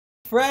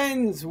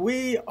Friends,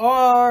 we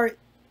are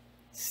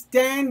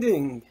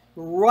standing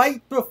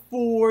right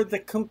before the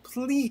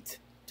complete,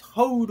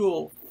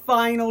 total,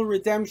 final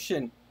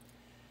redemption.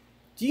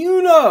 Do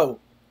you know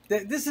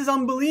that this is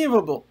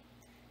unbelievable?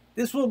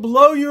 This will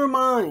blow your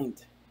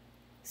mind.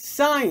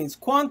 Science,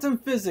 quantum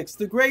physics,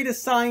 the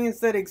greatest science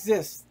that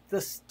exists, the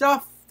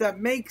stuff that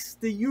makes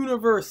the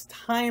universe,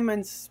 time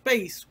and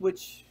space,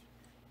 which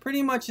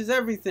pretty much is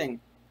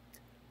everything,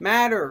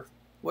 matter,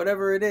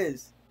 whatever it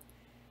is.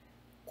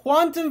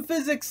 Quantum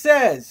physics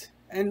says,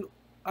 and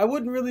I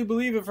wouldn't really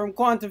believe it from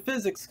quantum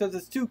physics because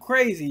it's too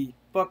crazy,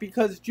 but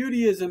because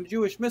Judaism,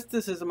 Jewish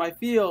mysticism, I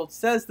feel,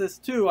 says this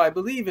too, I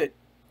believe it.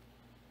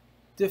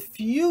 The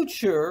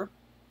future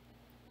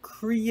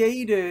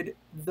created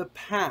the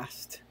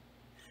past.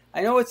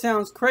 I know it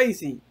sounds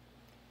crazy,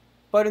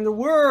 but in the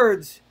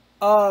words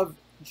of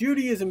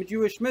Judaism,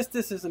 Jewish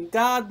mysticism,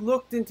 God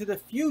looked into the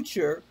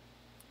future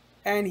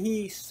and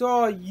he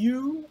saw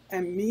you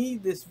and me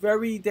this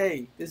very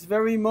day, this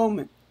very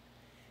moment.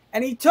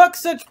 And he took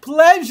such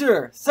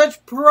pleasure,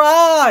 such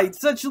pride,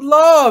 such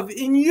love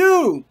in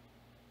you,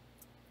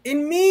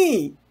 in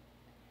me,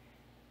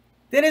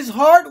 that his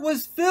heart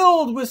was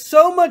filled with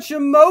so much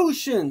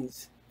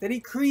emotions that he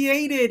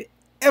created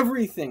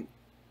everything.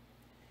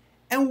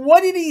 And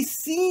what did he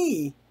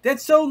see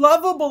that's so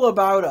lovable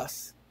about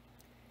us?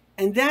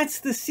 And that's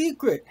the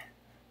secret.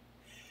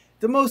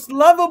 The most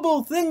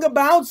lovable thing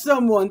about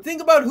someone,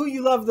 think about who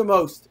you love the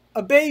most.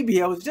 A baby.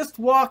 I was just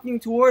walking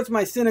towards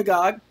my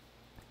synagogue,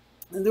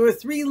 and there were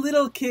 3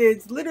 little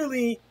kids,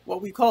 literally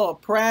what we call a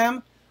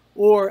pram,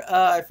 or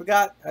I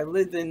forgot, I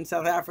lived in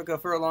South Africa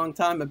for a long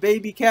time, a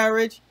baby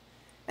carriage.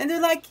 And they're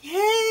like, hey,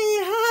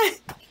 hi.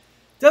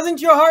 Doesn't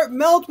your heart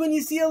melt when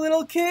you see a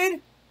little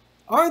kid?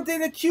 Aren't they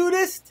the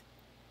cutest?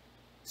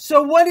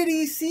 So what did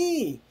he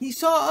see? He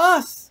saw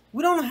us.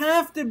 We don't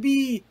have to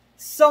be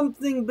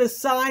something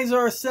besides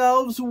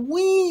ourselves.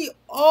 We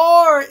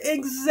are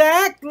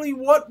exactly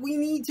what we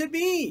need to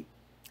be.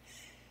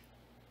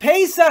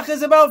 Pesach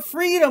is about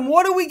freedom.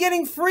 What are we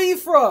getting free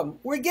from?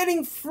 We're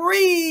getting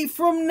free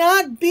from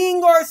not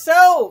being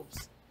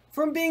ourselves.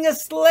 From being a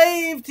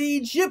slave to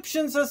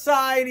Egyptian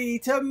society,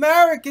 to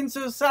American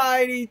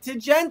society, to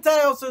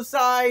Gentile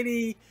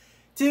society,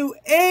 to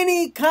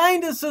any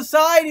kind of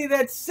society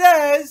that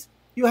says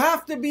you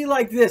have to be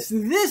like this.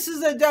 This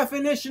is a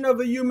definition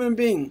of a human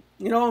being.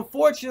 You know,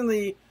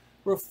 unfortunately,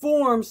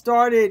 reform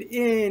started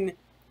in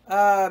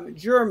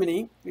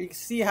Germany. You can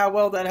see how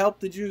well that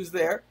helped the Jews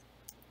there.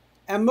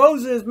 And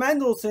Moses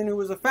Mendelssohn, who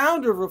was a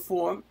founder of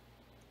reform,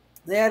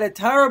 they had a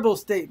terrible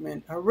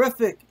statement,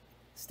 horrific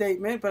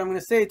statement, but I'm going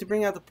to say it to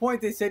bring out the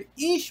point. They said,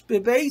 Ish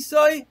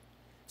bebeisai,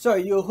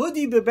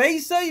 Yehudi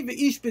bebeisai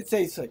ve'ish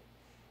betzeisai.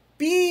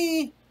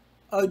 Be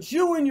a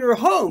Jew in your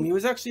home. He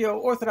was actually an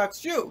Orthodox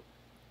Jew.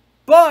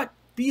 But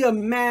be a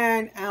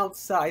man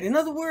outside. In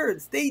other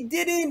words, they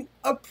didn't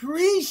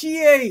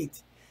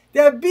appreciate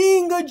that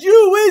being a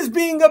Jew is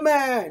being a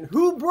man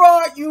who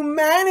brought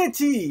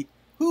humanity,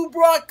 who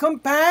brought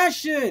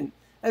compassion.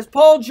 As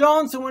Paul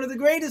Johnson, one of the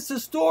greatest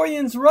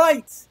historians,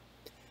 writes,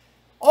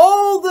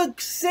 all the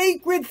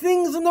sacred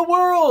things in the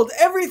world,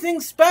 everything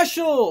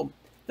special,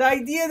 the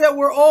idea that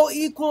we're all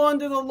equal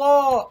under the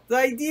law, the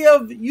idea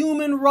of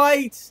human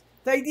rights,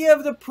 the idea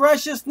of the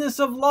preciousness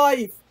of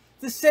life,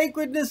 the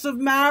sacredness of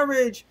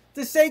marriage,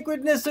 the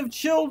sacredness of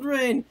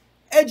children,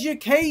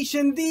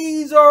 education,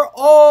 these are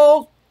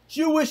all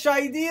Jewish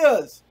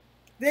ideas.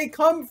 They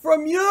come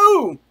from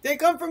you. They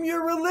come from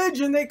your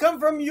religion. They come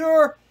from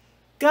your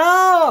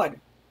God.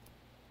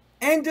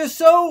 And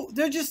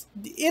they're just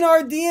in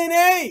our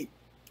DNA.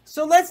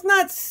 So let's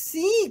not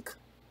seek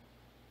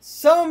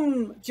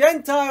some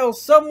Gentile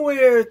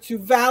somewhere to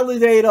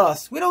validate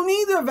us. We don't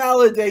need their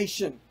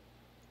validation.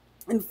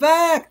 In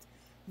fact,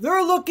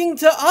 they're looking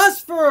to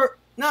us for,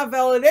 not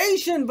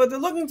validation, but they're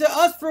looking to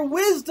us for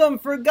wisdom,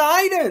 for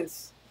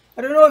guidance.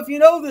 I don't know if you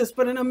know this,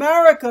 but in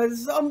America, this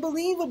is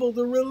unbelievable.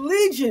 The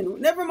religion,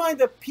 never mind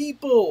the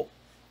people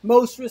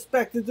most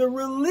respected, the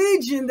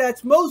religion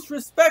that's most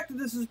respected,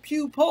 this is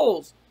Pew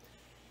polls,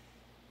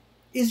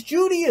 is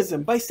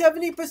Judaism by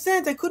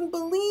 70%. I couldn't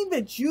believe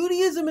it.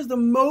 Judaism is the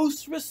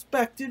most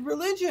respected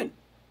religion.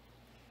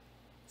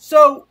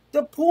 So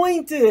the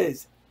point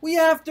is, we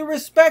have to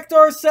respect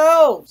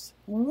ourselves.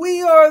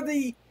 We are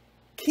the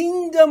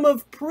kingdom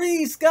of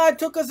priests. God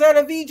took us out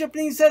of Egypt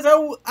and he says,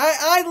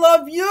 I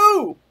love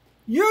you.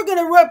 You're going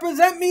to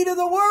represent me to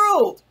the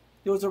world.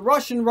 There was a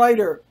Russian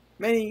writer,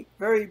 many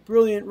very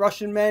brilliant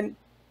Russian men,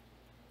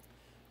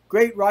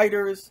 great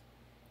writers,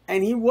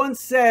 and he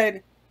once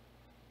said,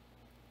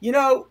 you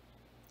know,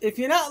 if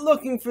you're not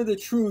looking for the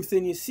truth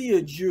and you see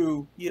a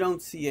Jew, you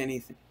don't see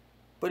anything.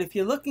 But if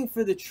you're looking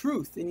for the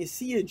truth and you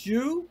see a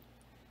Jew,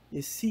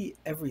 you see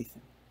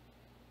everything.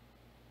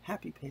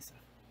 Happy Pesach.